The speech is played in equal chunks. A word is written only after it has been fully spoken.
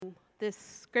This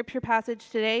scripture passage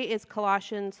today is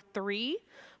Colossians 3,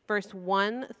 verse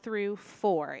 1 through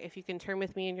 4. If you can turn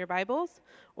with me in your Bibles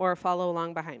or follow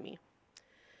along behind me.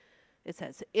 It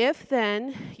says, "If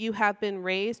then you have been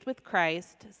raised with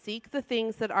Christ, seek the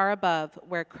things that are above,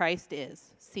 where Christ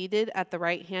is, seated at the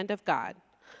right hand of God.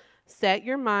 Set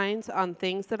your minds on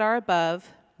things that are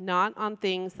above, not on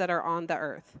things that are on the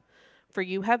earth. For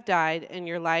you have died, and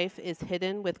your life is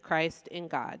hidden with Christ in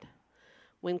God.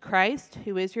 When Christ,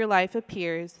 who is your life,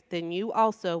 appears, then you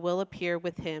also will appear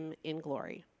with him in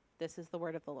glory." This is the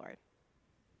word of the Lord.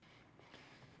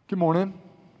 Good morning.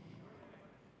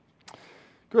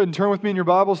 Go ahead and turn with me in your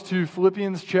Bibles to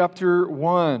Philippians chapter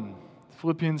 1.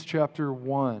 Philippians chapter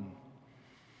 1.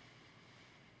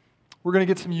 We're going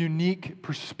to get some unique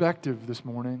perspective this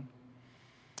morning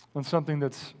on something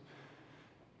that's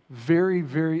very,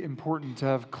 very important to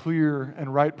have clear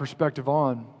and right perspective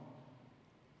on.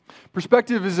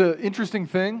 Perspective is an interesting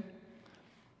thing.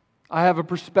 I have a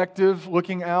perspective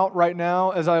looking out right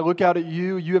now as I look out at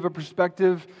you. You have a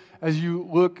perspective as you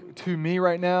look to me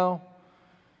right now.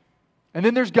 And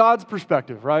then there's God's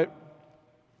perspective, right?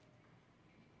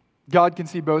 God can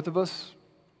see both of us.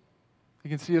 He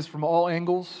can see us from all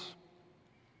angles,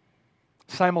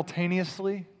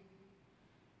 simultaneously.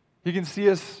 He can see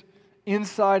us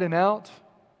inside and out.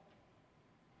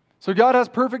 So God has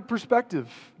perfect perspective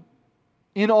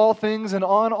in all things and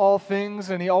on all things,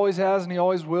 and He always has and He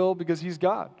always will because He's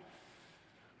God.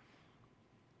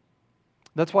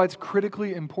 That's why it's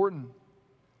critically important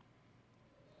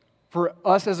for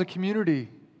us as a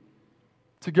community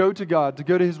to go to God, to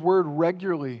go to His Word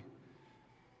regularly,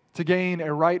 to gain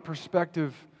a right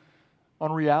perspective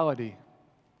on reality,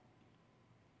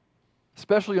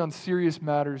 especially on serious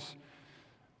matters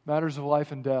of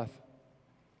life and death.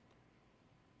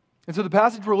 And so the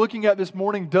passage we're looking at this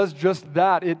morning does just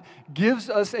that. It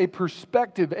gives us a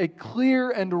perspective, a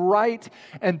clear and right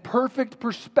and perfect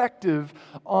perspective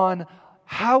on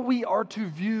how we are to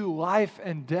view life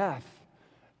and death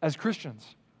as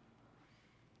Christians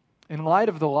in light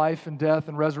of the life and death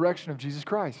and resurrection of Jesus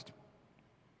Christ.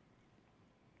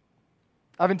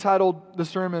 I've entitled the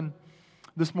sermon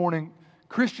this morning,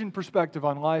 Christian Perspective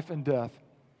on Life and Death.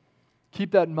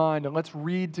 Keep that in mind, and let's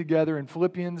read together in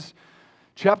Philippians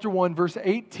chapter 1, verse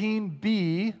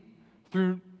 18b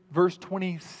through verse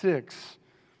 26.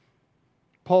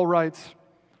 Paul writes,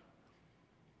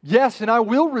 "Yes, and I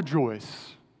will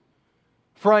rejoice,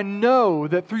 for I know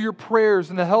that through your prayers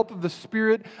and the help of the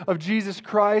Spirit of Jesus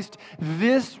Christ,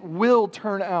 this will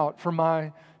turn out for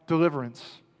my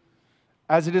deliverance,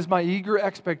 as it is my eager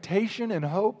expectation and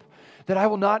hope that I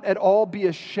will not at all be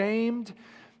ashamed,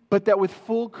 but that with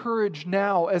full courage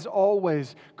now, as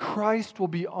always, Christ will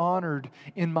be honored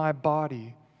in my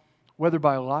body, whether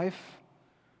by life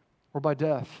or by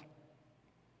death.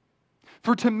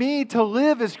 For to me, to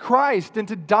live is Christ, and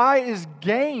to die is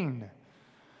gain.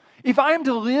 If I am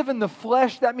to live in the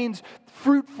flesh, that means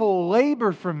fruitful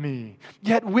labor for me.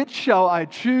 Yet which shall I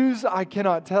choose? I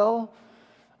cannot tell.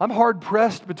 I'm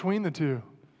hard-pressed between the two.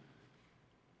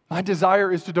 My desire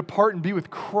is to depart and be with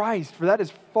Christ, for that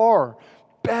is far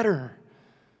better.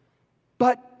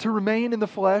 But to remain in the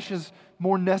flesh is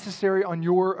more necessary on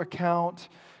your account.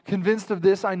 Convinced of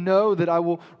this, I know that I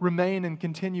will remain and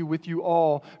continue with you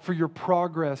all for your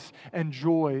progress and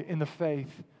joy in the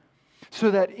faith,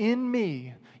 so that in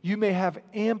me you may have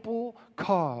ample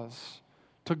cause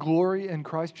to glory in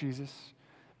Christ Jesus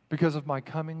because of my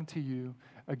coming to you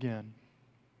again."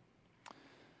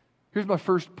 Here's my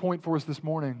first point for us this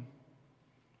morning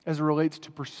as it relates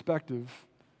to perspective.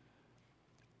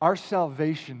 Our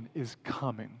salvation is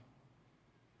coming.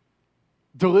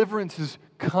 Deliverance is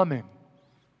coming.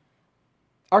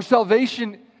 Our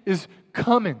salvation is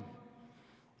coming.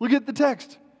 Look at the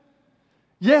text.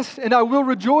 "Yes, and I will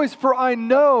rejoice, for I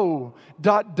know, ...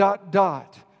 that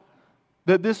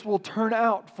this will turn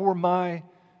out for my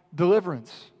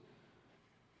deliverance."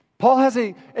 Paul has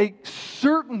a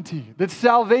certainty that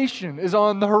salvation is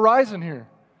on the horizon here.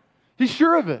 He's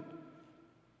sure of it.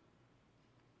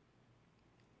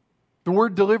 The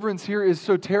word deliverance here is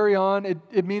soterion.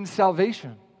 It means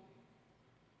salvation.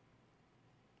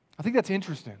 I think that's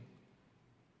interesting,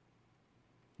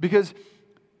 because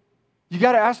you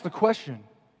got to ask the question,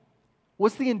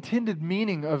 what's the intended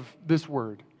meaning of this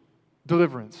word,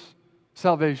 deliverance,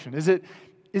 salvation? Is it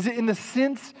in the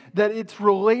sense that it's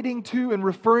relating to and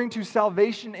referring to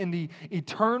salvation in the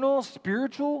eternal,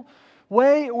 spiritual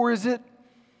way? Or is it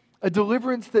a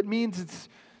deliverance that means it's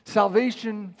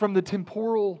salvation from the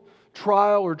temporal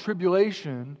trial or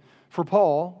tribulation for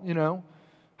Paul,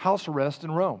 house arrest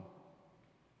in Rome,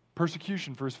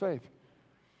 persecution for his faith?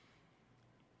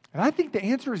 And I think the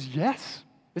answer is yes.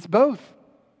 It's both.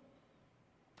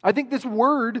 I think this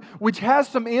word, which has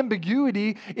some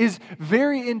ambiguity, is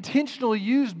very intentionally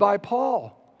used by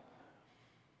Paul.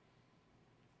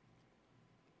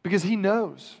 Because he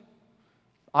knows,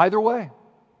 either way,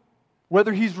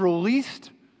 whether he's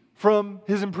released from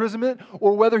his imprisonment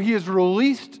or whether he is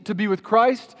released to be with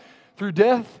Christ through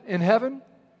death in heaven,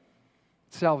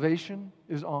 salvation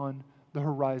is on the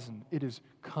horizon. It is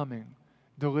coming.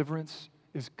 Deliverance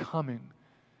is coming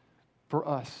for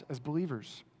us as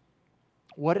believers.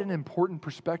 What an important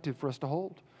perspective for us to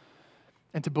hold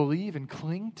and to believe and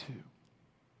cling to.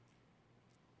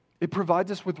 It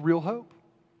provides us with real hope.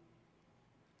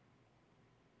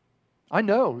 I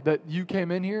know that you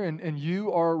came in here and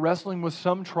you are wrestling with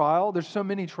some trial. There's so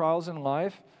many trials in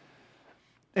life.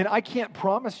 And I can't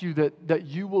promise you that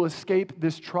you will escape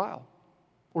this trial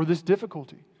or this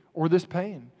difficulty or this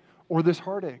pain or this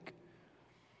heartache.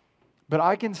 But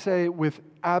I can say with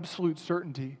absolute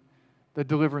certainty that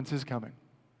deliverance is coming.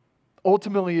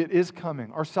 Ultimately, it is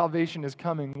coming. Our salvation is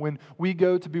coming when we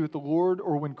go to be with the Lord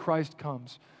or when Christ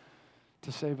comes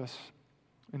to save us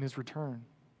in His return.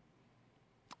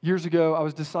 Years ago, I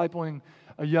was discipling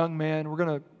a young man. We're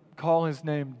going to call his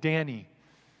name Danny.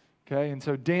 Okay, and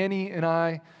so Danny and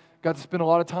I got to spend a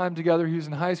lot of time together. He was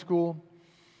in high school.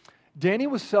 Danny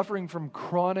was suffering from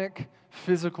chronic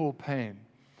physical pain.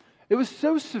 It was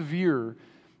so severe,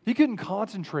 he couldn't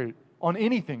concentrate on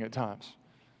anything at times,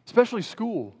 especially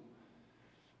school.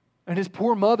 And his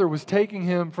poor mother was taking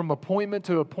him from appointment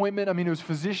to appointment. I mean, it was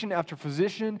physician after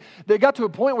physician. They got to a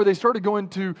point where they started going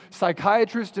to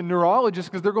psychiatrists and neurologists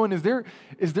because they're going, is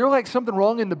there like something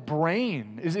wrong in the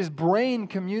brain? Is his brain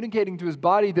communicating to his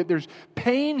body that there's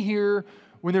pain here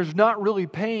when there's not really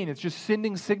pain? It's just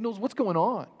sending signals? What's going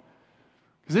on?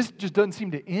 Because this just doesn't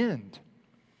seem to end.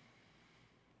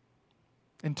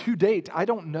 And to date, I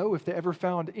don't know if they ever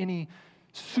found any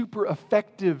super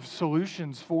effective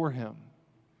solutions for him.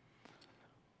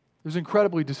 It was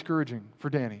incredibly discouraging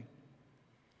for Danny.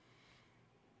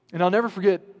 And I'll never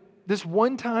forget this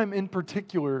one time in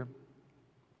particular.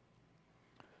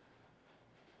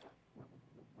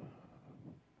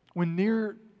 When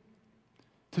near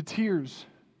to tears,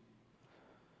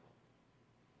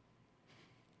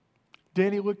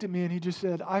 Danny looked at me and he just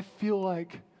said, I feel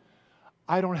like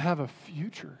I don't have a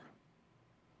future.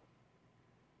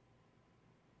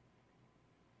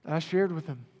 And I shared with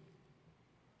him.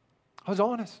 I was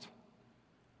honest.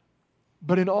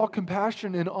 But in all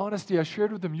compassion and honesty, I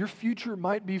shared with them, your future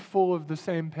might be full of the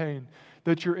same pain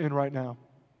that you're in right now.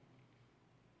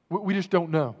 We just don't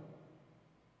know.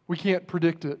 We can't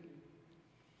predict it.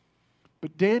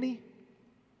 But Danny,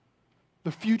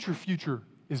 the future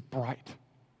is bright.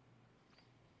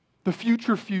 The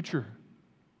future.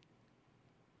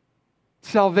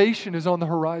 Salvation is on the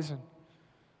horizon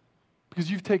because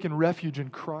you've taken refuge in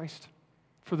Christ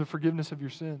for the forgiveness of your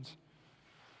sins.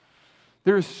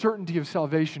 There is certainty of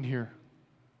salvation here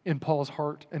in Paul's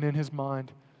heart and in his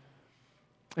mind.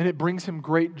 And it brings him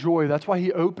great joy. That's why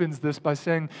he opens this by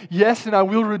saying, yes, and I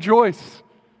will rejoice.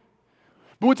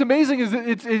 But what's amazing is that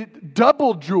it's a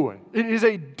double joy. It is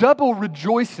a double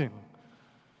rejoicing.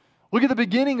 Look at the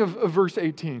beginning of verse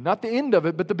 18. Not the end of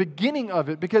it, but the beginning of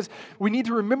it. Because we need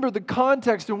to remember the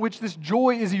context in which this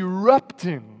joy is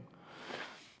erupting.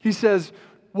 He says,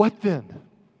 what then?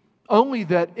 Only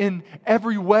that in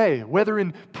every way, whether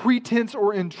in pretense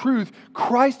or in truth,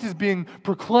 Christ is being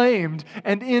proclaimed,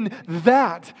 and in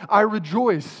that I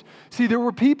rejoice. See, there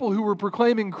were people who were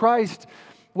proclaiming Christ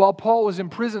while Paul was in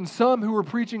prison, some who were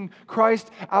preaching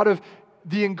Christ out of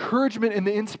the encouragement and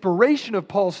the inspiration of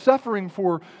Paul's suffering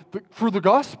for the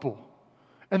gospel.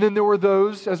 And then there were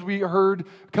those, as we heard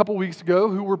a couple weeks ago,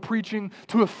 who were preaching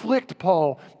to afflict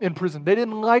Paul in prison. They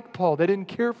didn't like Paul. They didn't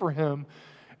care for him.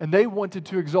 And they wanted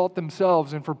to exalt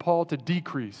themselves and for Paul to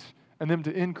decrease and them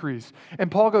to increase.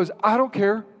 And Paul goes, I don't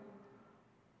care.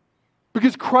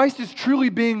 Because Christ is truly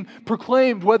being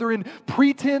proclaimed, whether in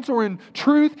pretense or in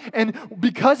truth. And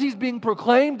because he's being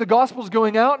proclaimed, the gospel is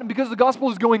going out. And because the gospel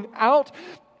is going out,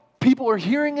 people are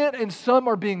hearing it and some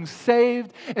are being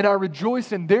saved. And I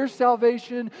rejoice in their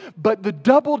salvation. But the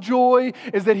double joy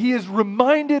is that he is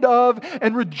reminded of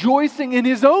and rejoicing in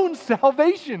his own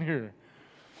salvation here.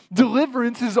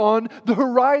 Deliverance is on the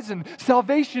horizon.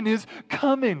 Salvation is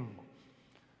coming.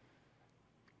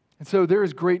 And so there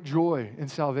is great joy in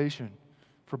salvation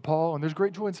for Paul, and there's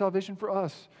great joy in salvation for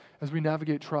us as we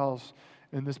navigate trials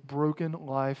in this broken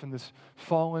life, in this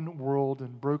fallen world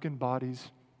and broken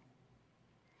bodies.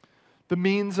 The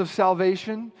means of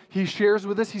salvation, he shares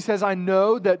with us. He says, I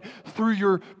know that through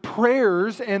your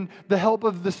prayers and the help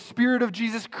of the Spirit of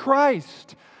Jesus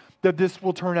Christ, that this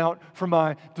will turn out for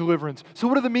my deliverance. So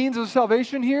what are the means of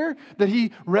salvation here that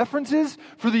he references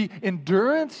for the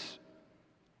endurance?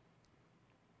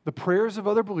 The prayers of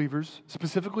other believers,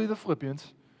 specifically the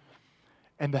Philippians,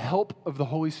 and the help of the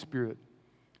Holy Spirit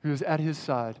who is at his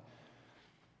side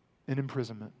in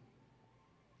imprisonment.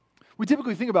 We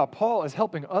typically think about Paul as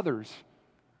helping others,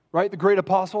 right? The great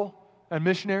apostle and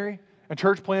missionary and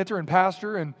church planter and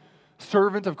pastor and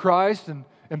servant of Christ and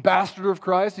ambassador of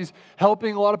Christ. He's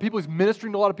helping a lot of people. He's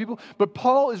ministering to a lot of people. But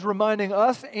Paul is reminding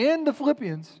us and the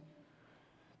Philippians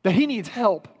that he needs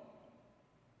help.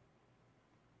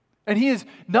 And he is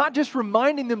not just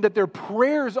reminding them that their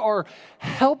prayers are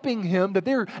helping him, that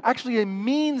they're actually a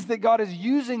means that God is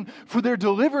using for their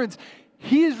deliverance.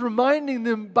 He is reminding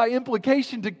them by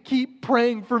implication to keep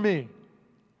praying for me.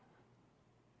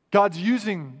 God's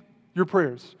using your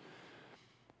prayers.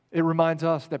 It reminds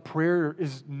us that prayer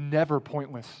is never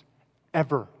pointless,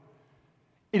 ever.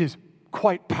 It is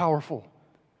quite powerful.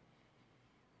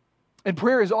 And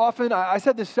prayer is often, I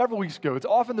said this several weeks ago, it's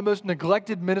often the most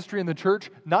neglected ministry in the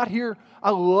church. Not here. I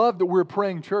love that we're a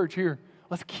praying church here.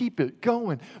 Let's keep it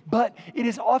going. But it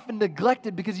is often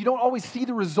neglected because you don't always see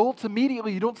the results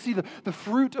immediately. You don't see the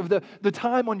fruit of the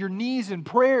time on your knees in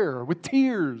prayer with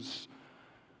tears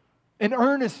and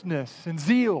earnestness and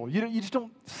zeal. You just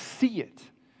don't see it.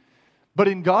 But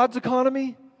in God's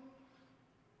economy,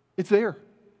 it's there.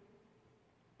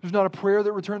 There's not a prayer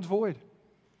that returns void.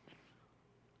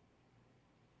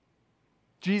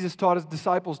 Jesus taught his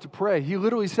disciples to pray. He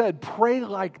literally said, pray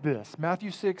like this.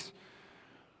 Matthew 6,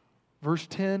 verse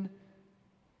 10,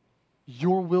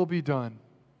 your will be done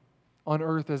on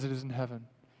earth as it is in heaven.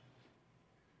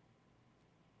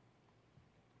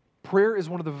 Prayer is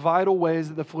one of the vital ways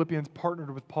that the Philippians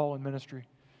partnered with Paul in ministry.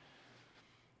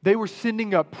 They were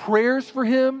sending up prayers for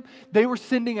him. They were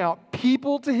sending out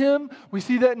people to him. We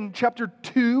see that in chapter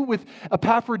 2 with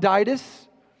Epaphroditus.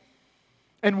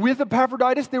 And with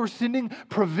Epaphroditus, they were sending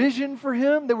provision for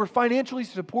him. They were financially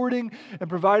supporting and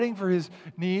providing for his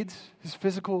needs, his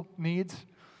physical needs.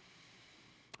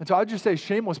 And so I'd just say,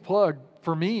 shameless plug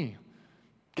for me.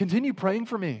 Continue praying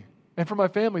for me and for my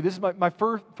family. This is my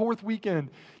fourth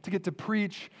weekend to get to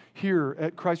preach here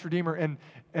at Christ Redeemer. And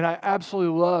I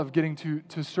absolutely love getting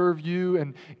to serve you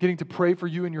and getting to pray for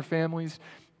you and your families.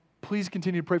 Please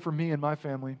continue to pray for me and my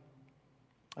family.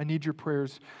 I need your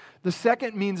prayers. The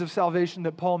second means of salvation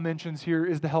that Paul mentions here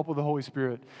is the help of the Holy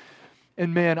Spirit.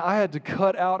 And man, I had to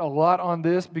cut out a lot on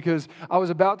this because I was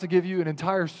about to give you an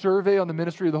entire survey on the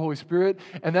ministry of the Holy Spirit,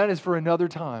 and that is for another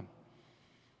time.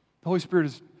 The Holy Spirit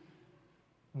is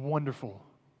wonderful.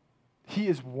 He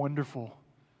is wonderful.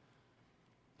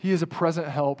 He is a present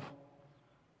help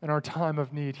in our time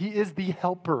of need. He is the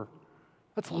helper.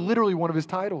 That's literally one of his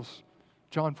titles,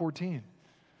 John 14.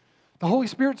 The Holy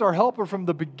Spirit's our helper from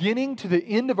the beginning to the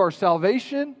end of our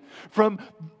salvation, from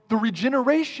the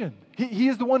regeneration. He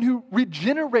is the one who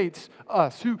regenerates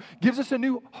us, who gives us a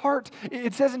new heart.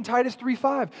 It says in Titus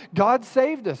 3:5, God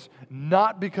saved us,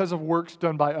 not because of works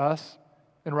done by us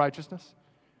in righteousness,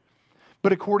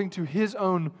 but according to his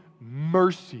own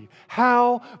mercy.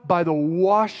 How? By the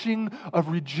washing of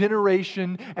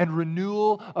regeneration and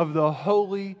renewal of the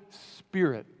Holy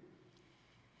Spirit.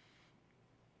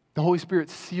 The Holy Spirit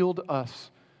sealed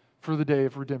us for the day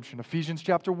of redemption. Ephesians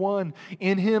chapter 1,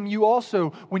 in him you also,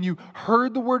 when you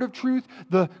heard the word of truth,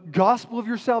 the gospel of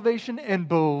your salvation, and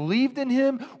believed in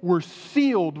him, were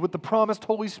sealed with the promised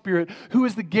Holy Spirit, who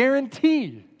is the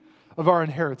guarantee of our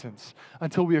inheritance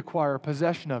until we acquire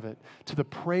possession of it to the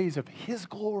praise of his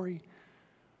glory.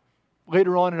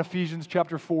 Later on in Ephesians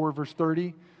chapter 4, verse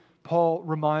 30, Paul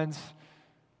reminds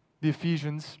the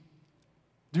Ephesians,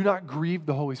 do not grieve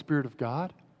the Holy Spirit of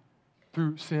God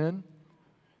through sin,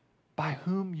 by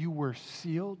whom you were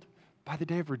sealed by the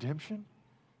day of redemption.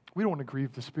 We don't want to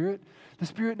grieve the Spirit. The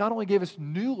Spirit not only gave us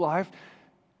new life,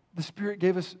 the Spirit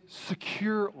gave us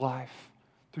secure life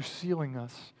through sealing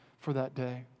us for that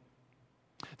day.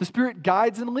 The Spirit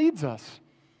guides and leads us.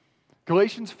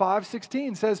 Galatians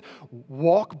 5:16 says,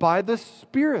 walk by the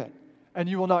Spirit, and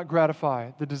you will not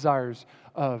gratify the desires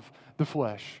of the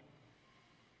flesh.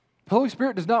 The Holy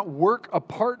Spirit does not work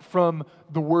apart from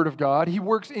the Word of God. He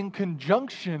works in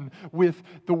conjunction with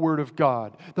the Word of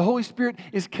God. The Holy Spirit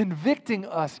is convicting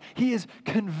us. He is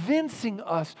convincing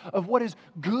us of what is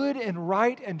good and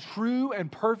right and true and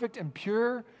perfect and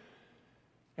pure.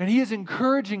 And He is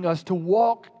encouraging us to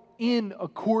walk in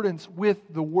accordance with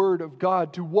the Word of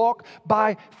God, to walk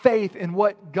by faith in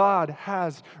what God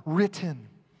has written.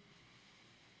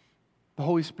 The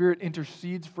Holy Spirit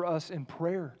intercedes for us in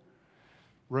prayer.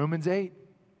 Romans 8,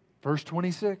 verse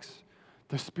 26,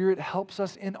 the Spirit helps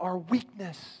us in our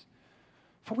weakness,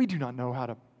 For we do not know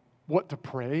what to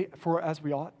pray for as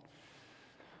we ought.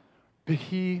 But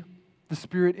He, the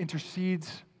Spirit,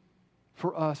 intercedes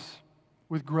for us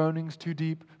with groanings too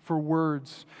deep for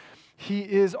words. He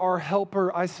is our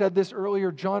helper. I said this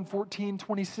earlier, John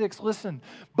 14:26. Listen,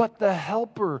 but the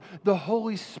helper, the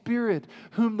Holy Spirit,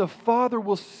 whom the Father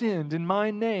will send in my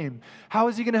name. How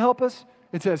is He going to help us?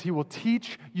 It says, He will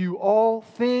teach you all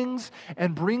things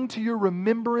and bring to your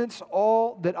remembrance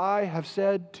all that I have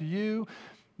said to you.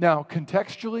 Now,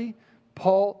 contextually,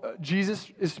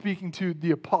 Jesus is speaking to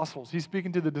the apostles. He's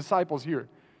speaking to the disciples here.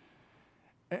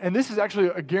 And this is actually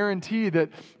a guarantee that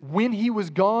when He was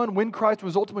gone, when Christ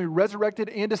was ultimately resurrected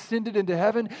and ascended into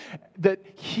heaven, that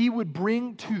He would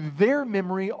bring to their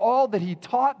memory all that He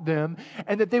taught them,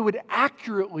 and that they would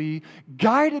accurately,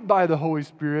 guided by the Holy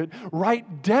Spirit,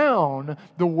 write down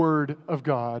the Word of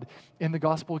God in the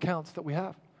gospel accounts that we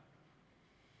have.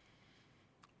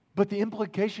 But the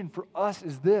implication for us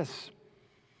is this: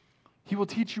 He will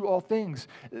teach you all things.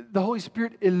 The Holy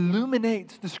Spirit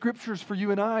illuminates the Scriptures for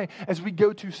you and I as we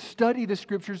go to study the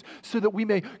Scriptures so that we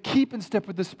may keep in step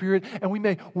with the Spirit and we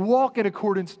may walk in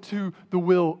accordance to the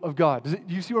will of God.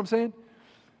 Do you see what I'm saying?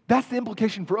 That's the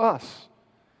implication for us.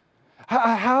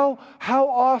 How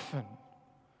often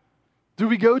do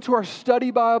we go to our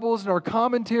study Bibles and our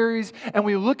commentaries and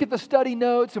we look at the study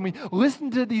notes and we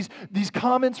listen to these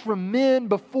comments from men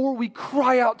before we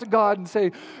cry out to God and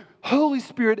say, Holy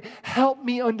Spirit, help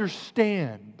me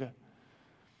understand?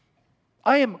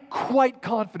 I am quite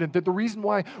confident that the reason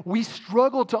why we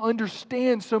struggle to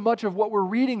understand so much of what we're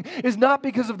reading is not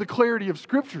because of the clarity of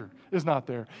Scripture is not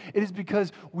there. It is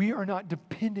because we are not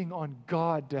depending on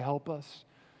God to help us.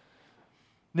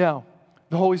 Now,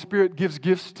 the Holy Spirit gives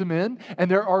gifts to men,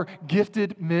 and there are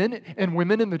gifted men and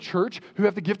women in the church who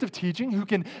have the gift of teaching, who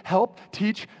can help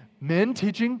teach men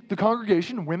teaching the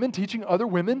congregation, women teaching other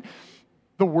women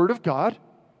the Word of God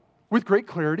with great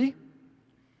clarity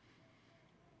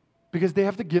because they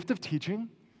have the gift of teaching.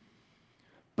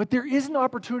 But there is an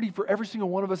opportunity for every single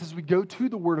one of us as we go to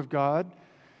the Word of God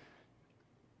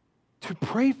to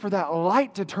pray for that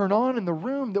light to turn on in the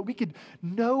room, that we could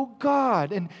know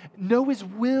God and know His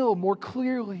will more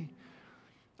clearly.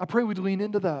 I pray we'd lean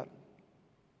into that.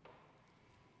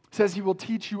 It says He will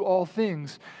teach you all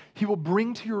things. He will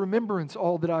bring to your remembrance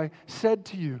all that I said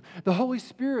to you. The Holy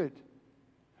Spirit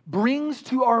brings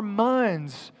to our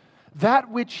minds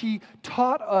that which He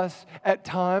taught us at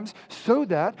times so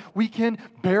that we can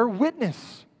bear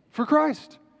witness for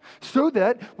Christ, so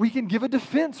that we can give a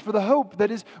defense for the hope that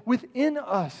is within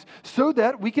us, so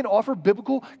that we can offer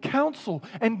biblical counsel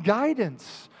and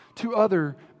guidance to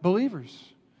other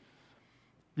believers.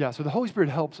 Yeah, so the Holy Spirit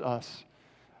helps us.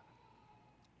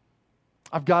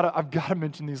 I've got to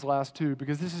mention these last two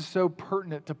because this is so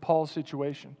pertinent to Paul's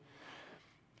situation.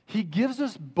 He gives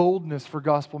us boldness for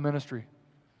gospel ministry.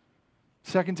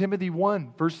 2 Timothy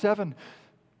 1, verse 7.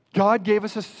 God gave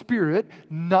us a spirit,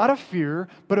 not of fear,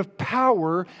 but of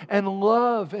power and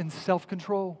love and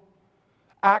self-control.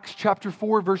 Acts chapter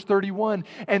 4, verse 31.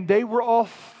 And they were all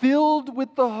filled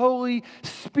with the Holy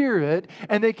Spirit,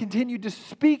 and they continued to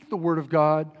speak the word of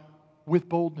God with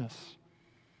boldness.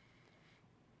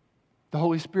 The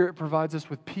Holy Spirit provides us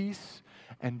with peace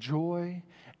and joy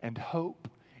and hope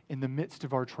in the midst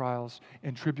of our trials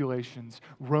and tribulations.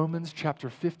 Romans chapter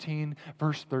 15,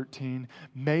 verse 13.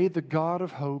 May the God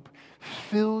of hope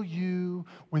fill you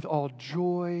with all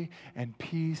joy and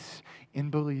peace in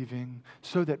believing,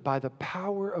 so that by the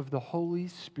power of the Holy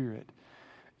Spirit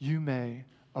you may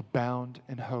abound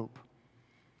in hope.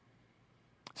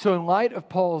 So in light of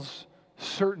Paul's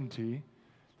certainty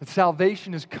that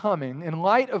salvation is coming, in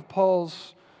light of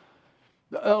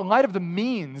the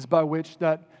means by which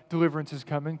that deliverance is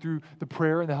coming through the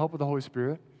prayer and the help of the Holy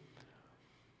Spirit,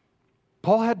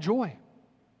 Paul had joy.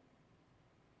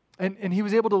 And he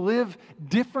was able to live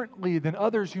differently than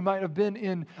others who might have been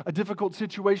in a difficult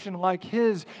situation like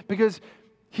his because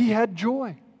he had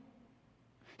joy.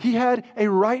 He had a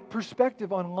right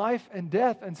perspective on life and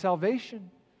death and salvation.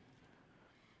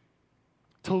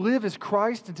 To live is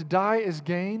Christ and to die is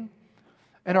gain.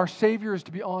 And our Savior is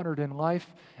to be honored in life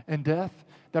and death.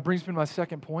 That brings me to my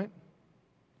second point.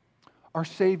 Our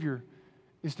Savior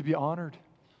is to be honored.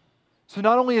 So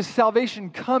not only is salvation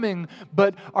coming,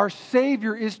 but our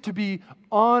Savior is to be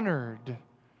honored.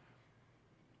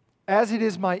 As it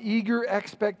is my eager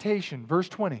expectation, verse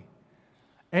 20,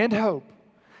 and hope,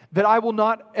 that I will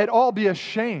not at all be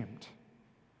ashamed,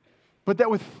 but that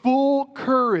with full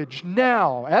courage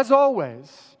now, as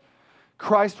always,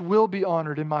 Christ will be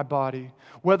honored in my body,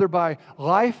 whether by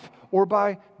life or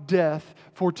by death.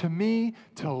 For to me,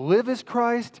 to live is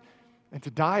Christ, and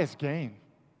to die is gain.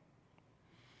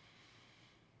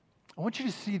 I want you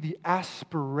to see the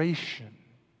aspiration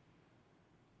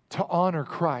to honor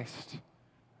Christ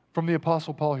from the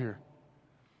Apostle Paul here.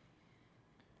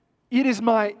 It is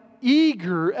my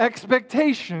eager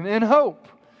expectation and hope, ...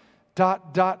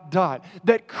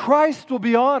 that Christ will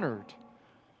be honored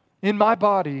in my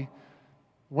body,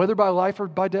 whether by life or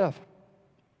by death.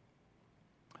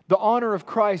 The honor of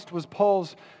Christ was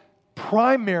Paul's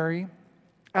primary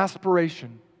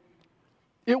aspiration.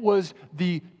 It was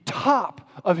the top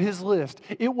of his list.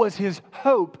 It was his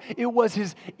hope. It was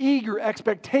his eager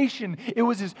expectation. It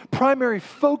was his primary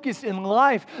focus in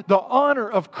life, the honor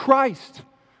of Christ.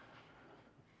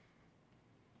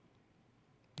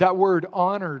 That word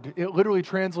honored, it literally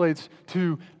translates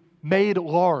to made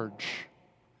large.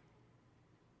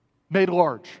 Made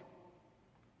large.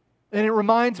 And it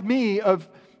reminds me of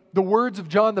the words of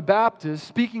John the Baptist,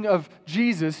 speaking of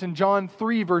Jesus in John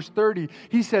 3, verse 30.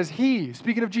 He says, He,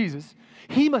 speaking of Jesus,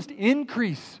 He must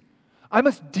increase. I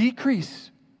must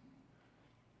decrease.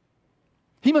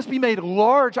 He must be made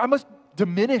large. I must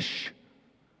diminish.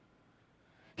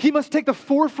 He must take the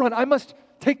forefront. I must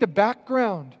take the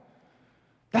background.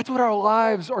 That's what our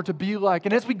lives are to be like.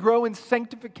 And as we grow in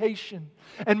sanctification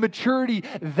and maturity,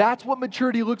 that's what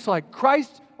maturity looks like.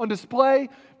 Christ on display,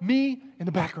 me in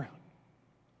the background.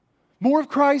 More of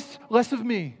Christ, less of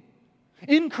me.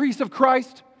 Increase of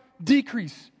Christ,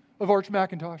 decrease of Arch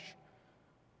McIntosh.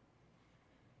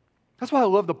 That's why I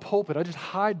love the pulpit. I just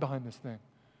hide behind this thing.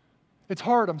 It's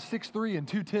hard. I'm 6'3" and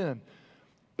 210.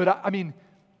 But I mean,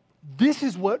 this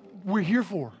is what we're here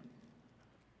for.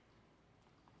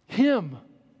 Him.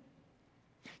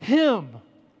 Him.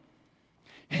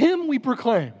 Him we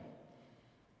proclaim.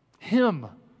 Him.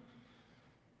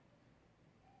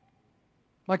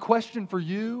 My question for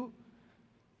you,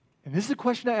 and this is a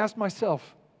question I asked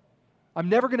myself. I'm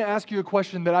never going to ask you a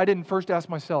question that I didn't first ask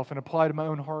myself and apply to my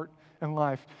own heart and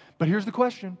life. But here's the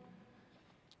question.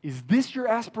 Is this your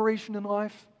aspiration in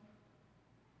life?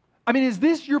 I mean, is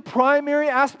this your primary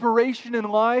aspiration in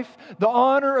life? The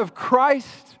honor of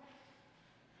Christ?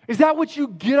 Is that what you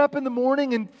get up in the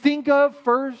morning and think of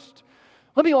first?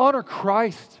 Let me honor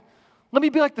Christ. Let me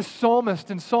be like the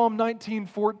psalmist in Psalm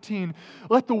 19:14.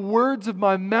 Let the words of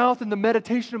my mouth and the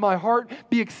meditation of my heart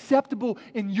be acceptable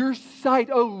in your sight,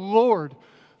 O Lord,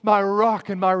 my rock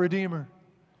and my redeemer.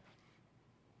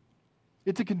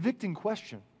 It's a convicting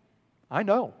question. I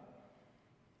know.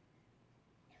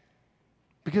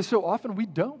 Because so often we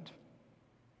don't.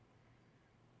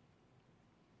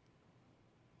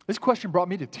 This question brought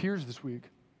me to tears this week,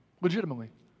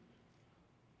 legitimately.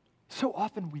 So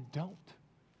often we don't.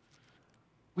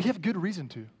 We have good reason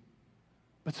to,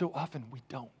 but so often we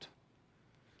don't.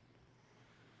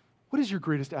 What is your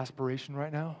greatest aspiration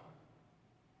right now?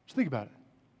 Just think about it.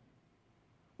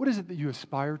 What is it that you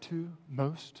aspire to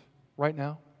most right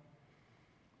now?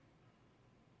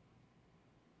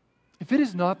 If it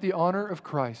is not the honor of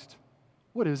Christ,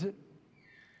 what is it?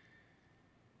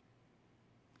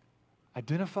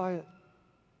 Identify it.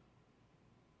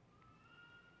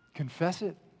 Confess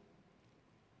it.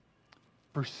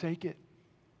 Forsake it.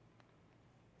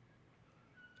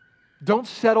 Don't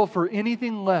settle for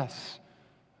anything less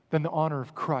than the honor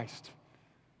of Christ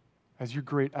as your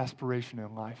great aspiration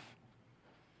in life.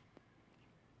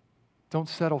 Don't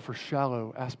settle for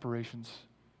shallow aspirations,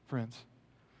 friends.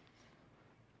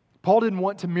 Paul didn't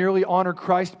want to merely honor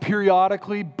Christ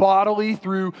periodically, bodily,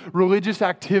 through religious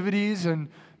activities and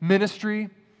ministry.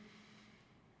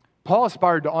 Paul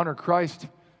aspired to honor Christ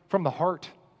from the heart.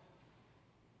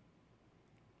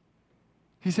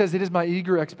 He says, it is my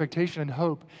eager expectation and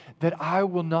hope that I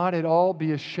will not at all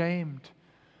be ashamed,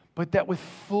 but that with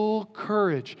full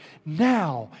courage,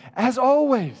 now, as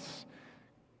always,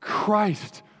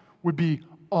 Christ would be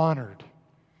honored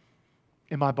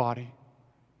in my body,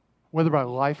 whether by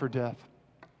life or death.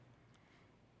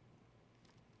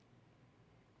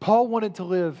 Paul wanted to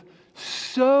live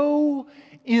so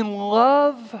in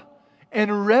love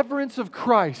and reverence of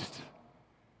Christ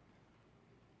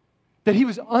that he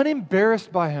was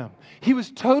unembarrassed by him. He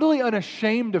was totally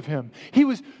unashamed of him. He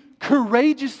was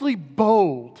courageously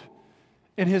bold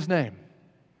in his name.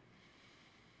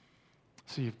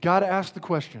 So you've got to ask the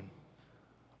question,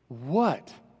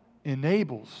 what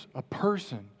enables a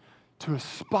person to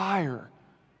aspire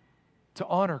to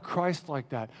honor Christ like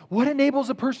that? What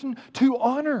enables a person to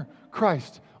honor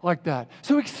Christ like that?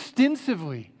 So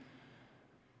extensively,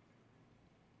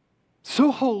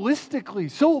 so holistically,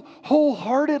 so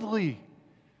wholeheartedly.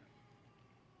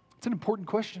 It's an important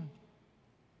question.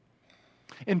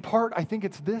 In part, I think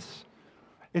it's this.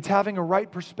 It's having a right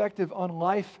perspective on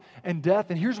life and death.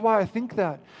 And here's why I think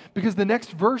that. Because the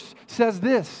next verse says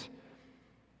this.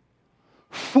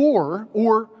 for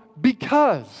or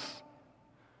because.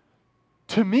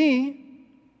 To me,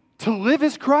 to live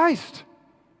is Christ.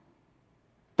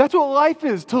 That's what life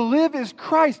is. To live is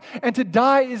Christ, and to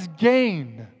die is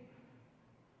gain.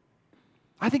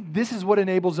 I think this is what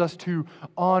enables us to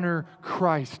honor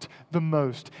Christ the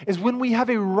most, is when we have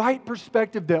a right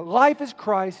perspective that life is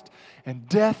Christ and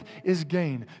death is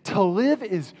gain. To live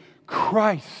is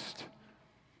Christ.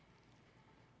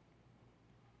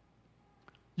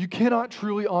 You cannot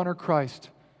truly honor Christ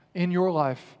in your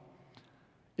life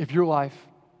if your life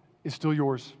is still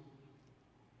yours.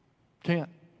 Can't.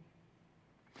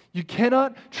 You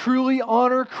cannot truly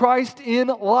honor Christ in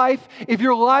life if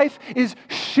your life is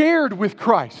shared with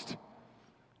Christ.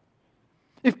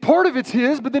 If part of it's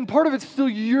His, but then part of it's still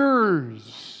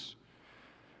yours.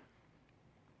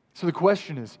 So the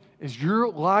question is your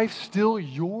life still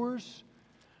yours?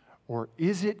 Or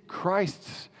is it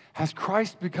Christ's? Has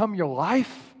Christ become your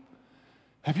life?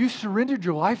 Have you surrendered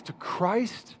your life to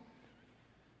Christ?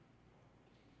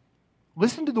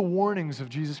 Listen to the warnings of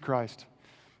Jesus Christ.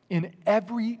 In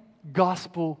every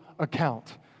gospel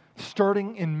account,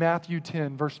 starting in Matthew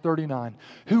 10, verse 39,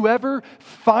 whoever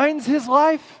finds his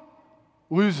life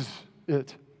loses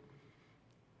it.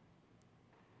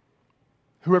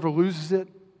 Whoever loses it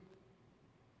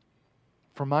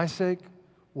for my sake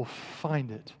will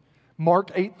find it.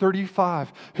 Mark 8:35,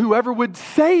 whoever would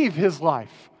save his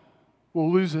life will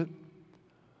lose it,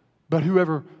 but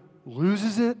whoever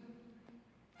loses it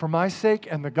for my sake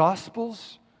and the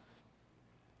gospel's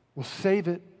will save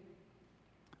it.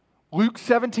 Luke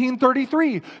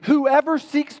 17:33, whoever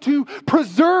seeks to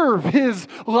preserve his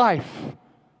life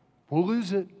will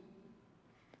lose it,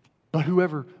 but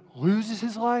whoever loses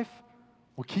his life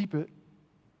will keep it.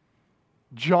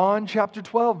 John chapter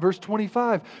 12, verse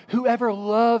 25, whoever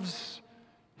loves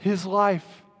his life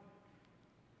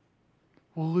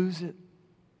will lose it,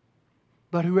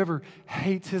 but whoever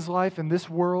hates his life in this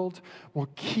world will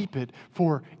keep it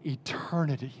for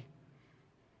eternity.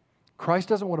 Christ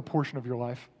doesn't want a portion of your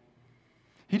life.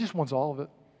 He just wants all of it.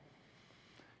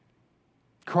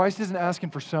 Christ isn't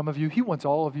asking for some of you. He wants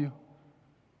all of you.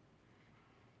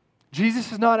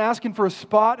 Jesus is not asking for a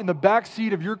spot in the back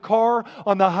seat of your car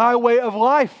on the highway of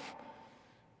life.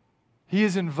 He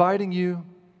is inviting you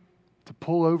to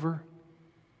pull over,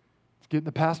 to get in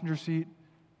the passenger seat,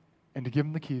 and to give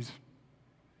him the keys.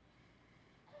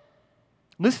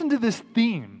 Listen to this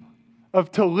theme of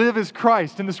to live as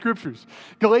Christ in the Scriptures.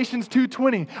 Galatians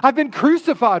 2:20, I've been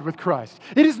crucified with Christ.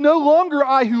 It is no longer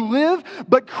I who live,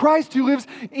 but Christ who lives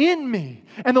in me.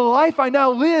 And the life I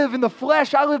now live in the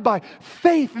flesh, I live by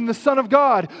faith in the Son of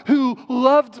God who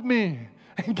loved me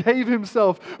and gave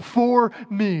himself for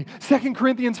me. 2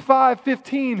 Corinthians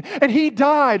 5:15, and he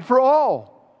died for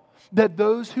all, that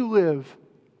those who live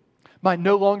might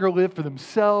no longer live for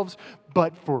themselves,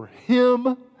 but for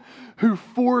him who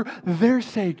for their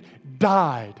sake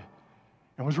died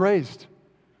and was raised.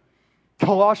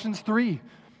 Colossians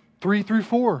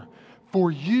 3:3-4,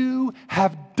 for you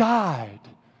have died,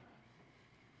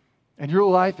 and your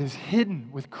life is hidden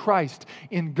with Christ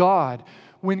in God.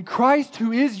 When Christ,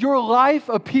 who is your life,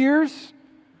 appears,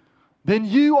 then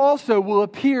you also will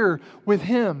appear with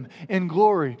him in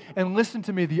glory. And listen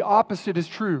to me, the opposite is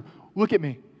true. Look at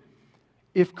me.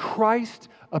 If Christ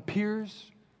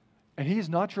appears and he is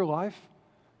not your life,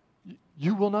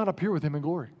 you will not appear with him in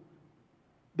glory.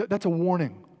 That's a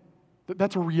warning.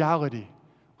 That's a reality.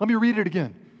 Let me read it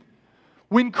again.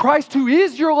 When Christ, who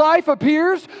is your life,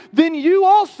 appears, then you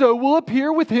also will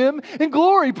appear with him in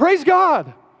glory. Praise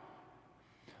God.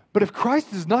 But if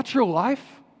Christ is not your life,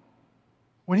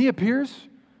 when he appears,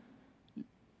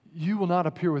 you will not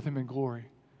appear with him in glory.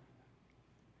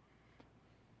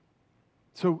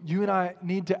 So you and I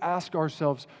need to ask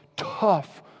ourselves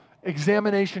tough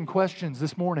examination questions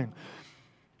this morning.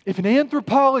 If an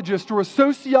anthropologist or a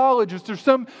sociologist or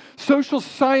some social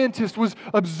scientist was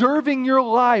observing your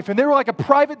life and they were like a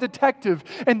private detective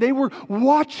and they were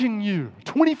watching you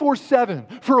 24/7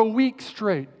 for a week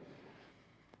straight,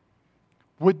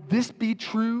 would this be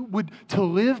true? Would to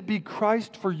live be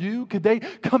Christ for you? Could they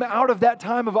come out of that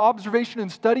time of observation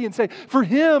and study and say, for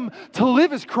him, to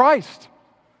live is Christ?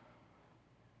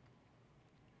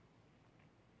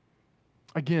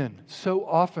 Again, so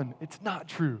often it's not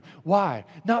true. Why?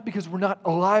 Not because we're not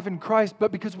alive in Christ, but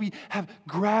because we have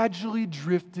gradually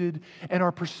drifted and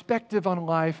our perspective on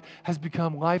life has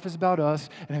become life is about us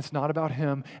and it's not about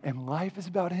him, and life is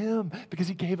about him because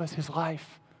he gave us his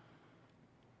life.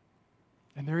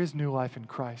 And there is new life in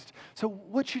Christ. So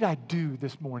what should I do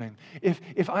this morning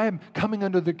if I am coming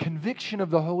under the conviction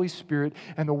of the Holy Spirit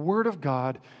and the Word of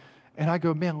God and I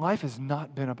go, man, life has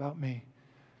not been about me?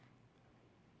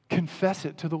 Confess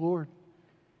it to the Lord.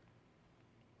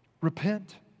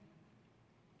 Repent.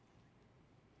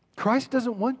 Christ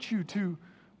doesn't want you to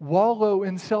wallow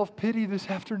in self-pity this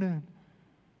afternoon.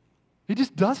 He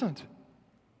just doesn't.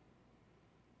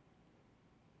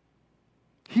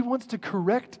 He wants to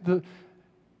correct the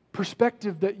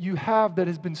perspective that you have that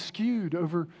has been skewed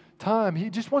over time. He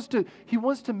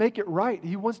wants to make it right.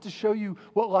 He wants to show you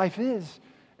what life is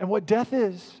and what death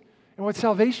is and what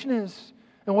salvation is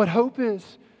and what hope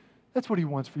is. That's what he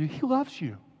wants for you. He loves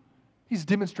you. He's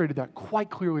demonstrated that quite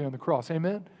clearly on the cross.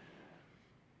 Amen?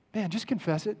 Man, just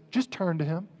confess it. Just turn to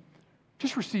him.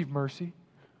 Just receive mercy.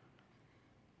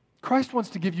 Christ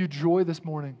wants to give you joy this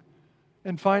morning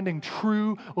in finding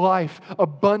true life,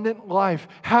 abundant life.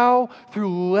 How?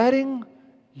 Through letting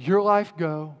your life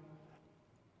go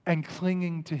and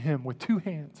clinging to him with two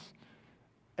hands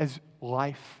as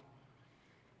life.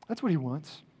 That's what he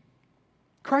wants.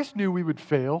 Christ knew we would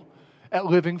fail at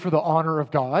living for the honor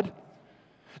of God.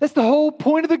 That's the whole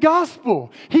point of the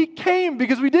gospel. He came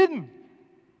because we didn't.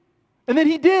 And then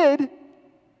he did. And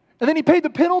then he paid the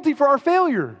penalty for our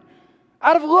failure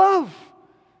out of love,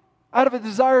 out of a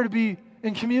desire to be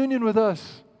in communion with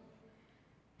us.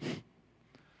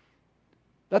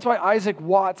 That's why Isaac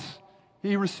Watts,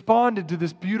 he responded to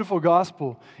this beautiful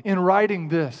gospel in writing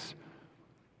this.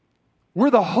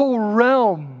 We're the whole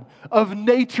realm of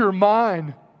nature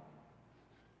mine.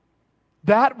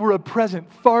 That were a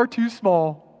present far too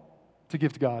small to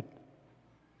give to God.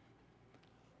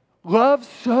 Love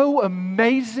so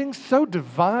amazing, so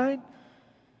divine,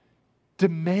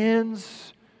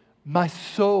 demands my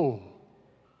soul,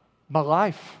 my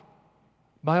life,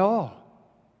 my all.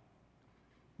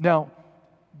 Now,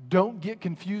 don't get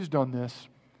confused on this.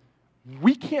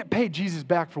 We can't pay Jesus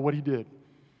back for what he did.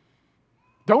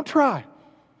 Don't try.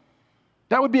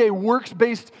 That would be a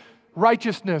works-based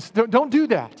righteousness. Don't do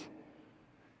that.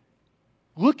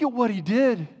 Look at what he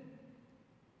did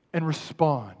and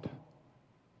respond.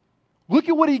 Look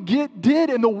at what he did,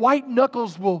 and the white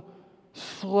knuckles will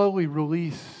slowly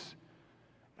release,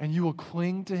 and you will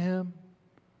cling to him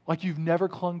like you've never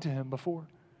clung to him before.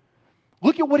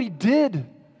 Look at what he did.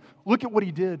 Look at what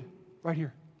he did right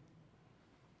here.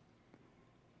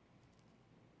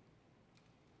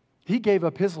 He gave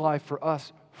up his life for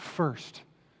us first.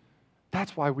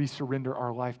 That's why we surrender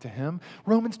our life to him.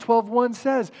 Romans 12:1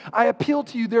 says, I appeal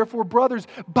to you, therefore, brothers,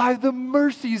 by the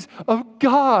mercies of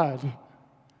God,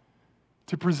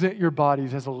 to present your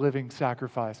bodies as a living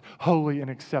sacrifice, holy and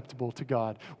acceptable to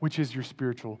God, which is your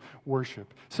spiritual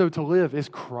worship. So to live is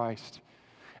Christ,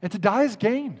 and to die is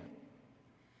gain.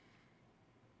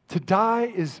 To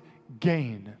die is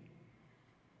gain.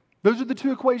 Those are the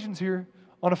two equations here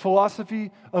on a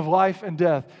philosophy of life and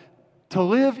death. To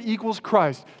live equals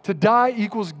Christ. To die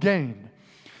equals gain.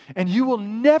 And you will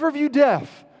never view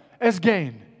death as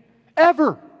gain.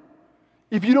 Ever.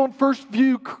 If you don't first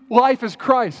view life as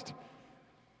Christ.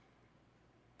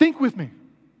 Think with me.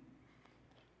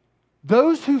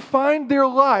 Those who find their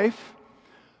life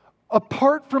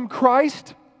apart from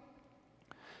Christ,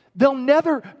 they'll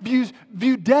never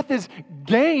view death as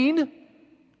gain.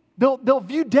 They'll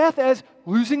view death as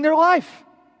losing their life.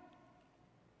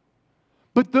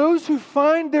 But those who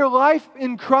find their life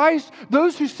in Christ,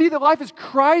 those who see that life is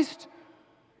Christ,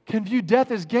 can view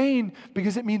death as gain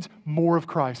because it means more of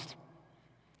Christ.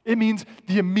 It means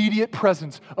the immediate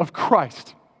presence of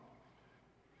Christ.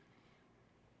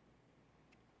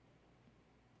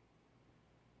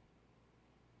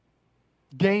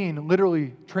 Gain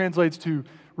literally translates to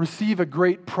receive a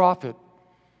great profit.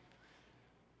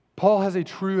 Paul has a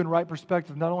true and right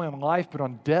perspective not only on life but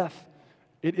on death.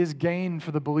 It is gain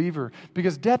for the believer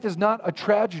because death is not a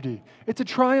tragedy, it's a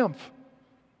triumph.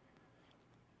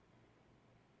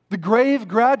 The grave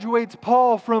graduates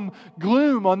Paul from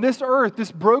gloom on this earth,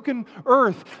 this broken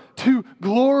earth, to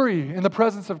glory in the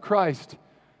presence of Christ.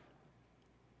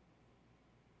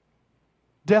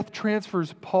 Death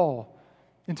transfers Paul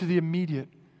into the immediate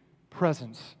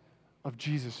presence of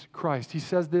Jesus Christ. He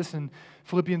says this in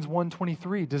Philippians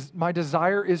 1:23, my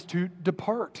desire is to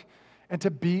depart and to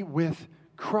be with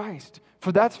Christ.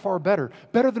 For that's far better.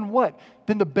 Better than what?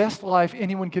 Than the best life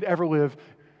anyone could ever live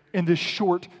in this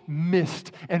short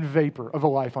mist and vapor of a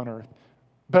life on earth.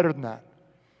 Better than that.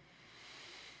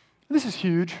 This is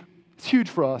huge. It's huge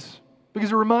for us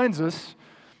because it reminds us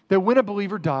that when a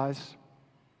believer dies,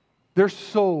 their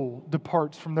soul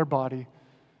departs from their body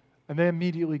and they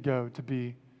immediately go to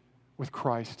be with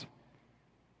Christ.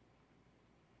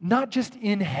 Not just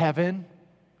in heaven,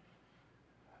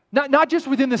 not just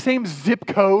within the same zip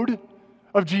code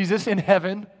of Jesus in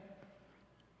heaven,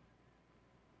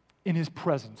 in his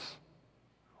presence,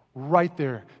 right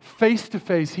there. Face to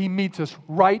face, he meets us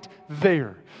right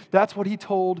there. That's what he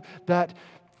told that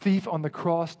thief on the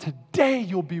cross. Today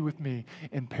you'll be with me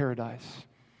in paradise.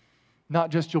 Not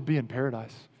just you'll be in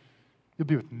paradise, you'll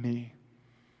be with me.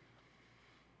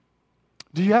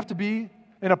 Do you have to be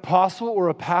an apostle or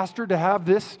a pastor to have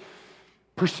this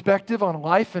perspective on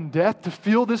life and death, to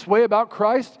feel this way about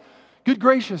Christ? Good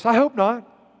gracious, I hope not.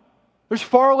 There's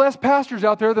far less pastors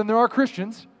out there than there are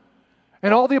Christians,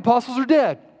 and all the apostles are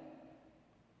dead.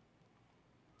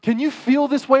 Can you feel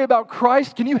this way about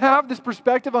Christ? Can you have this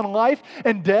perspective on life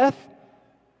and death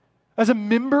as a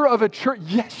member of a church?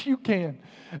 Yes, you can.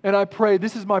 And I pray,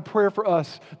 this is my prayer for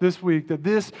us this week, that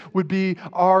this would be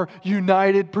our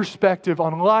united perspective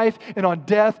on life and on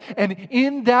death. And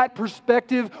in that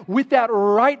perspective, with that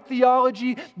right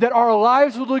theology, that our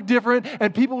lives would look different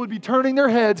and people would be turning their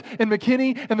heads in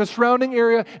McKinney and the surrounding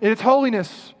area in its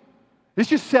holiness. It's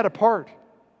just set apart.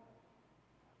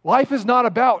 Life is not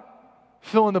about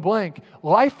fill in the blank.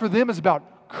 Life for them is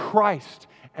about Christ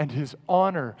and His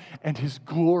honor and His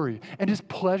glory and His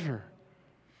pleasure.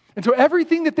 And so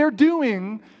everything that they're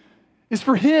doing is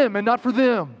for Him and not for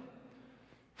them.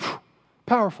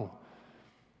 Powerful.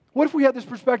 What if we had this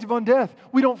perspective on death?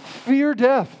 We don't fear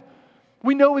death.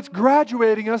 We know it's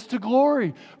graduating us to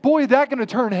glory. Boy, is that going to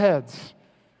turn heads.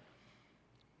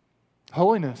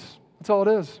 Holiness. That's all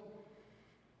it is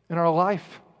in our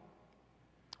life.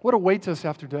 What awaits us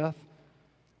after death?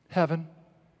 Heaven.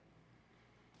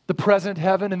 The present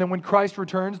heaven, and then when Christ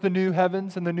returns, the new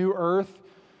heavens and the new earth.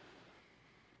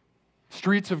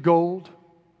 Streets of gold,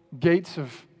 gates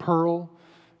of pearl.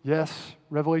 Yes,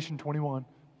 Revelation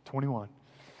 21:21.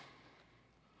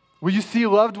 Will you see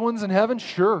loved ones in heaven?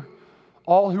 Sure.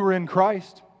 All who are in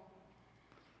Christ.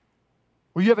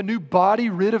 Will you have a new body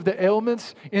rid of the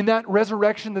ailments in that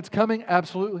resurrection that's coming?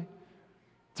 Absolutely.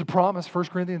 It's a promise, 1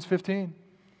 Corinthians 15.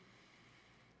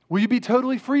 Will you be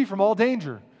totally free from all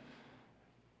danger?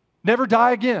 Never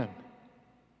die again.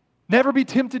 Never be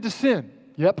tempted to sin.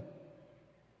 Yep.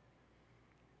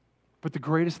 But the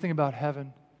greatest thing about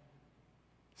heaven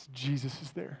is Jesus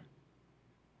is there.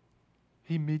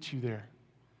 He meets you there.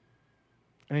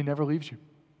 And He never leaves you.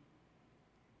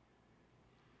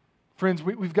 Friends,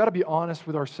 we've got to be honest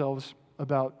with ourselves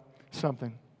about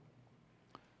something.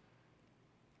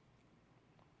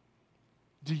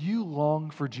 Do you long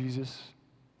for Jesus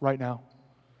right now?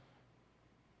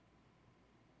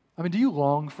 I mean, do you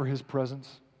long for His presence?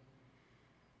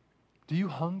 Do you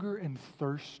hunger and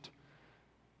thirst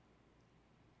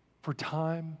for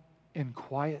time and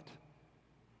quiet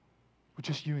with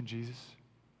just you and Jesus?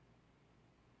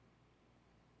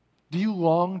 Do you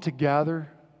long to gather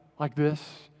like this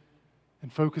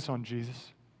and focus on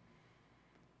Jesus?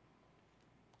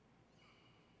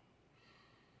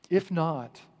 If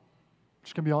not, I'm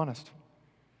just going to be honest.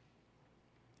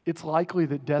 It's likely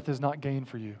that death is not gain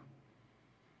for you.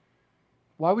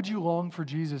 Why would you long for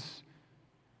Jesus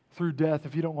through death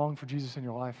if you don't long for Jesus in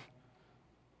your life?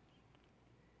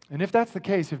 And if that's the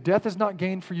case, if death is not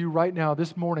gain for you right now,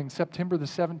 this morning, September the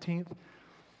 17th,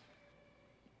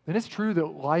 then it's true that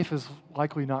life is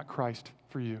likely not Christ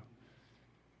for you.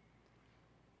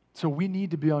 So we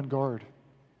need to be on guard.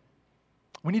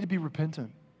 We need to be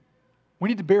repentant. We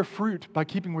need to bear fruit by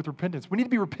keeping with repentance. We need to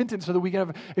be repentant so that we can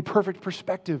have a perfect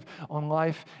perspective on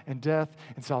life and death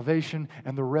and salvation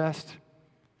and the rest.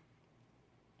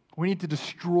 We need to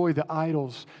destroy the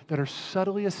idols that are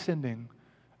subtly ascending,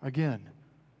 again,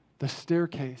 the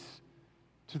staircase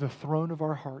to the throne of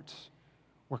our hearts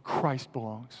where Christ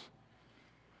belongs.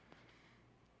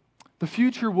 The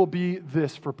future will be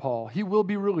this for Paul. He will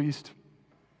be released.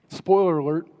 Spoiler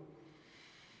alert.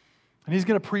 And he's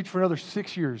going to preach for another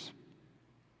 6 years.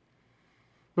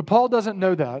 But Paul doesn't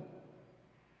know that.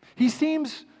 He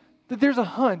seems that there's a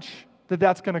hunch that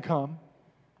that's going to come.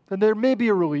 That there may be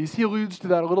a release. He alludes to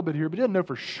that a little bit here, but he doesn't know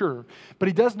for sure. But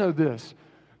he does know this.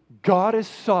 God is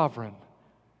sovereign.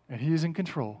 And He is in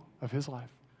control of his life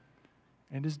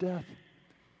and his death.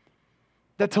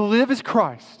 That to live is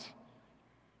Christ.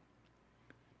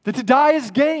 That to die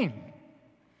is gain.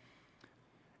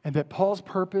 And that Paul's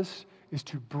purpose is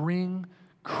to bring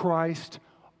Christ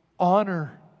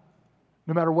honor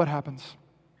no matter what happens.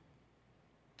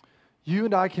 You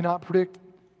and I cannot predict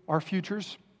our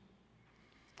futures,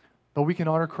 but we can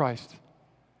honor Christ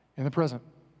in the present.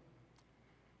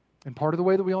 And part of the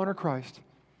way that we honor Christ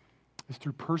is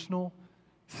through personal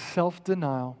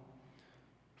self-denial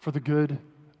for the good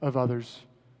of others.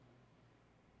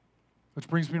 Which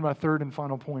brings me to my third and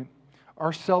final point.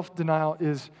 Our self-denial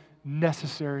is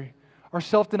necessary. Our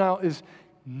self-denial is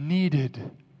needed.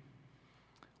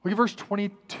 Look at verse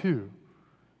 22.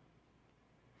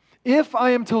 If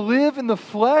I am to live in the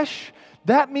flesh,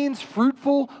 that means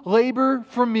fruitful labor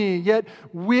for me. Yet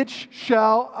which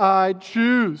shall I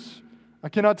choose? I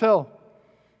cannot tell.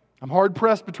 I'm hard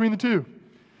pressed between the two.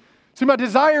 See, my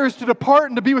desire is to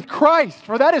depart and to be with Christ,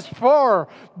 for that is far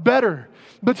better.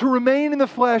 But to remain in the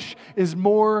flesh is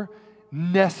more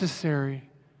necessary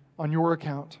on your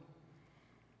account.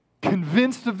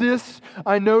 Convinced of this,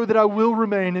 I know that I will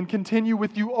remain and continue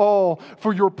with you all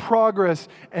for your progress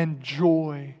and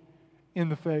joy in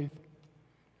the faith,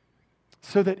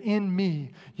 so that in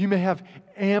me you may have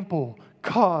ample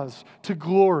cause to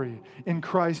glory in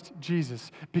Christ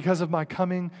Jesus because of my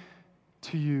coming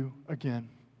to you again.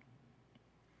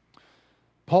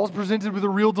 Paul's presented with a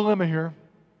real dilemma here.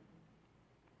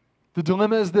 The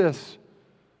dilemma is this.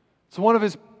 It's one of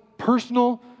his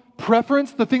personal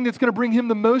preference, the thing that's going to bring him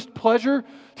the most pleasure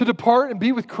to depart and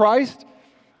be with Christ,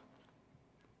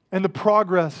 and the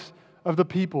progress of the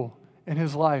people in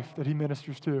his life that he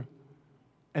ministers to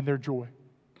and their joy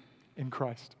in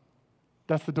Christ.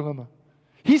 That's the dilemma.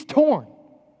 He's torn.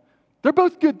 They're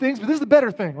both good things, but this is the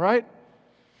better thing, right?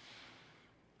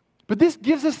 But this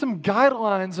gives us some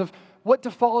guidelines of what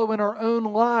to follow in our own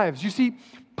lives. You see,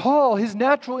 Paul, his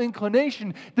natural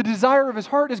inclination, the desire of his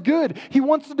heart is good. He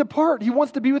wants to depart. He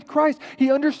wants to be with Christ.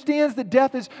 He understands that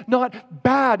death is not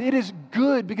bad. It is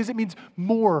good because it means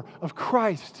more of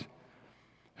Christ,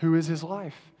 who is his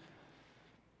life.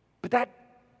 But that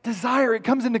desire, it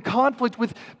comes into conflict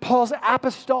with Paul's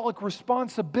apostolic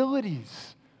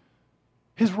responsibilities,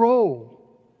 his role.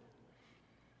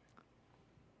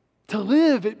 To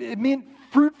live, it meant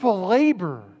fruitful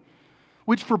labor,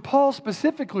 which for Paul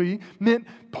specifically meant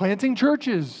planting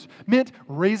churches, meant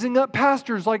raising up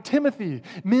pastors like Timothy,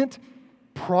 meant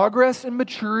progress and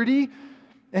maturity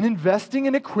and investing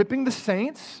and equipping the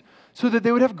saints so that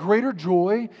they would have greater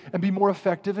joy and be more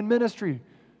effective in ministry.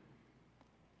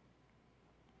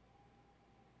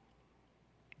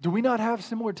 Do we not have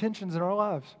similar tensions in our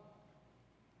lives?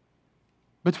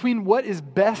 Between what is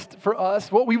best for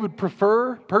us, what we would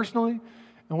prefer personally,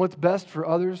 and what's best for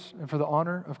others and for the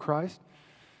honor of Christ?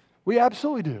 We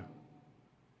absolutely do.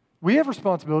 We have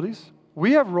responsibilities.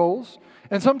 We have roles.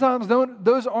 And sometimes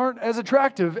those aren't as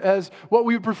attractive as what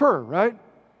we would prefer, right?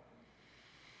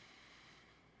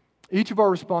 Each of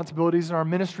our responsibilities and our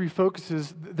ministry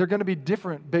focuses, they're going to be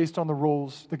different based on the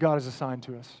roles that God has assigned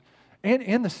to us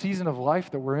and the season of life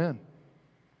that we're in.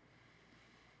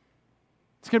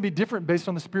 It's going to be different based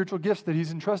on the spiritual gifts that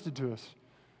He's entrusted to us.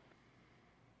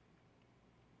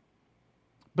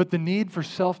 But the need for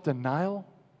self-denial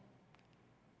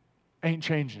ain't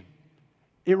changing.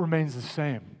 It remains the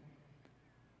same.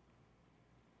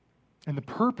 And the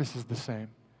purpose is the same.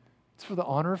 It's for the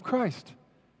honor of Christ.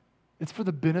 It's for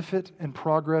the benefit and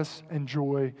progress and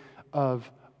joy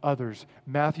of others.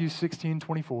 Matthew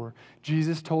 16:24,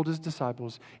 Jesus told His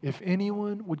disciples, if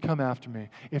anyone would come after me,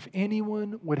 if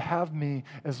anyone would have me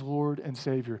as Lord and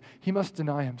Savior, he must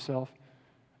deny himself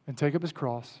and take up his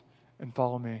cross and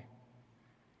follow me.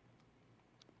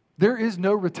 There is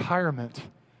no retirement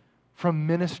from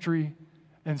ministry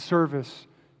and service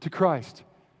to Christ.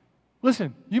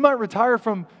 Listen, you might retire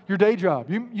from your day job.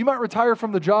 You might retire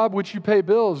from the job which you pay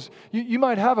bills. You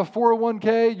might have a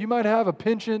 401k, you might have a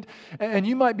pension, and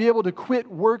you might be able to quit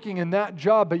working in that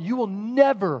job, but you will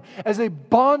never, as a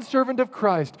bondservant of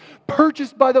Christ,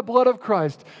 purchased by the blood of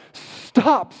Christ,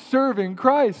 stop serving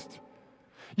Christ.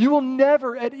 You will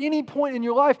never, at any point in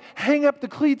your life, hang up the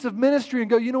cleats of ministry and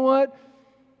go, you know what?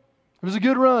 It was a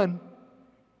good run.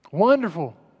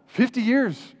 Wonderful. 50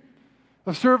 years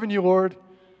of serving you, Lord.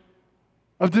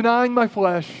 Of denying my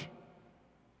flesh.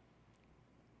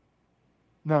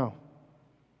 No.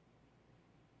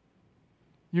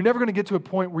 You're never going to get to a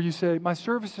point where you say, my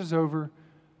service is over.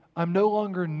 I'm no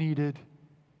longer needed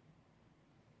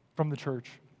from the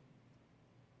church.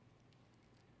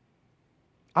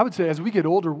 I would say as we get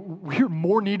older, we're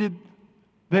more needed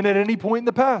than at any point in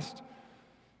the past.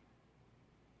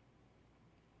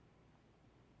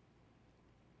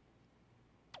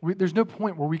 There's no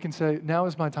point where we can say, now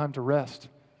is my time to rest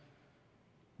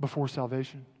before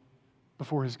salvation,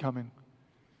 before His coming.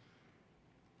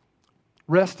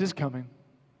 Rest is coming,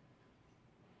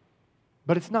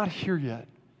 but it's not here yet.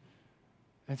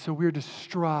 And so we're to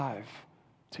strive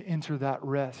to enter that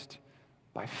rest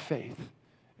by faith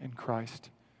in Christ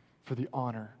for the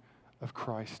honor of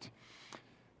Christ.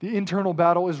 The internal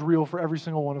battle is real for every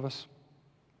single one of us.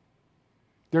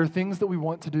 There are things that we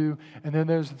want to do, and then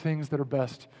there's the things that are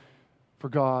best for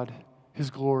God, His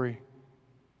glory,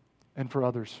 and for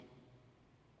others.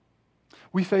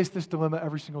 We face this dilemma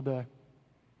every single day.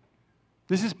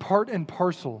 This is part and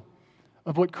parcel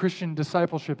of what Christian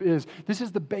discipleship is. This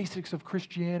is the basics of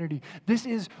Christianity. This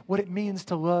is what it means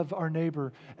to love our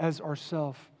neighbor as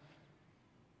ourselves.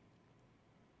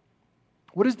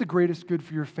 What is the greatest good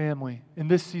for your family in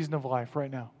this season of life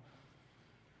right now?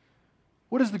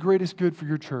 What is the greatest good for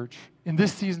your church in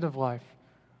this season of life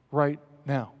right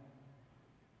now?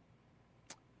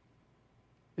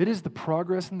 It is the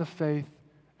progress in the faith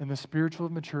and the spiritual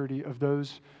maturity of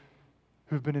those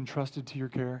who have been entrusted to your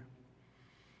care.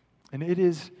 And it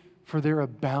is for their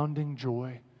abounding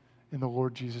joy in the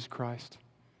Lord Jesus Christ.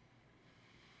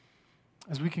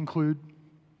 As we conclude,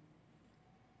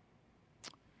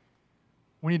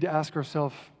 we need to ask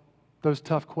ourselves those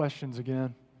tough questions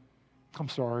again. I'm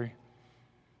sorry,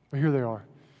 but here they are.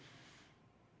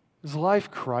 Is life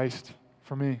Christ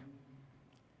for me?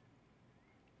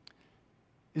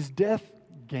 Is death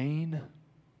gain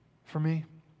for me?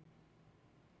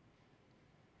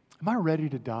 Am I ready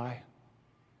to die?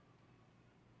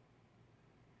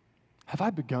 Have I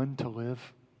begun to live?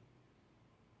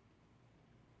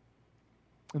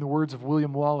 In the words of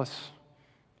William Wallace,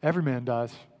 every man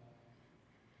dies,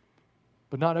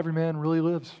 but not every man really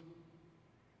lives.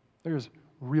 There is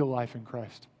real life in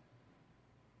Christ.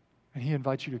 And He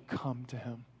invites you to come to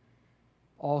Him.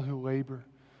 All who labor,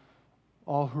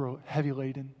 all who are heavy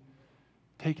laden,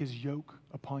 take His yoke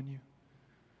upon you.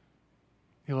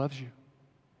 He loves you.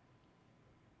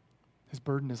 His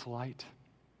burden is light.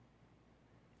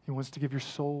 He wants to give your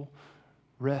soul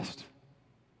rest.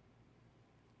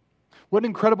 What an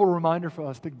incredible reminder for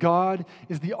us that God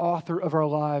is the author of our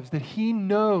lives, that He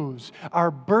knows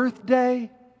our birthday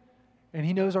and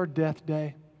He knows our death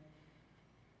day,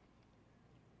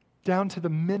 down to the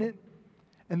minute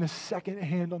and the second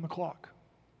hand on the clock.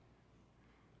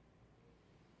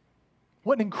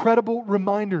 What an incredible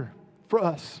reminder for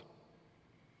us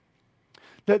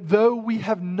that though we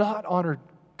have not honored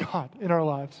God in our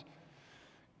lives,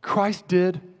 Christ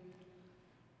did,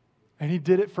 and He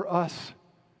did it for us,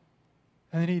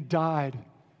 and then He died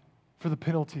for the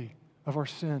penalty of our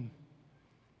sin,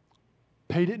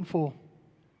 paid it in full,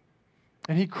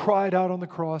 and He cried out on the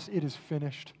cross, "It is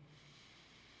finished,"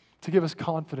 to give us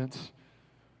confidence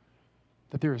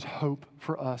that there is hope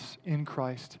for us in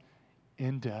Christ,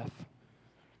 in death.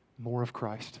 More of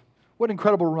Christ. What an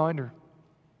incredible reminder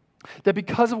that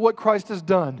because of what Christ has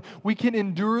done, we can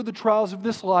endure the trials of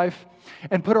this life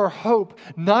and put our hope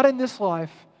not in this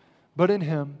life, but in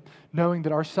Him, knowing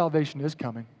that our salvation is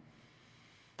coming.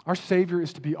 Our Savior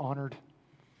is to be honored,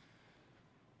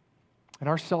 and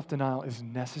our self-denial is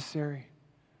necessary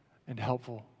and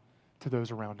helpful to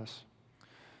those around us.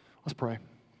 Let's pray.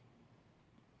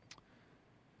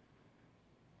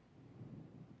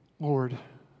 Lord,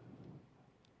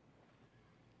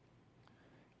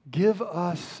 give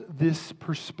us this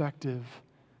perspective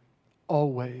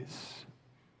always.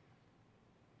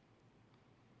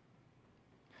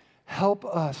 Help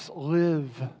us live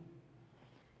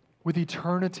with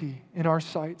eternity in our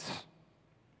sights.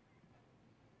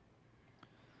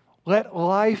 Let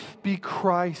life be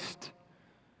Christ,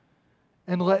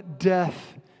 and let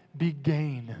death be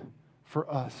gain for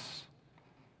us,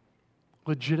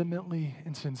 legitimately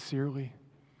and sincerely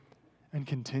and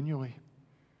continually.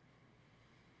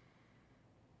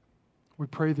 We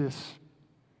pray this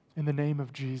in the name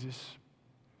of Jesus.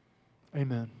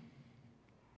 Amen.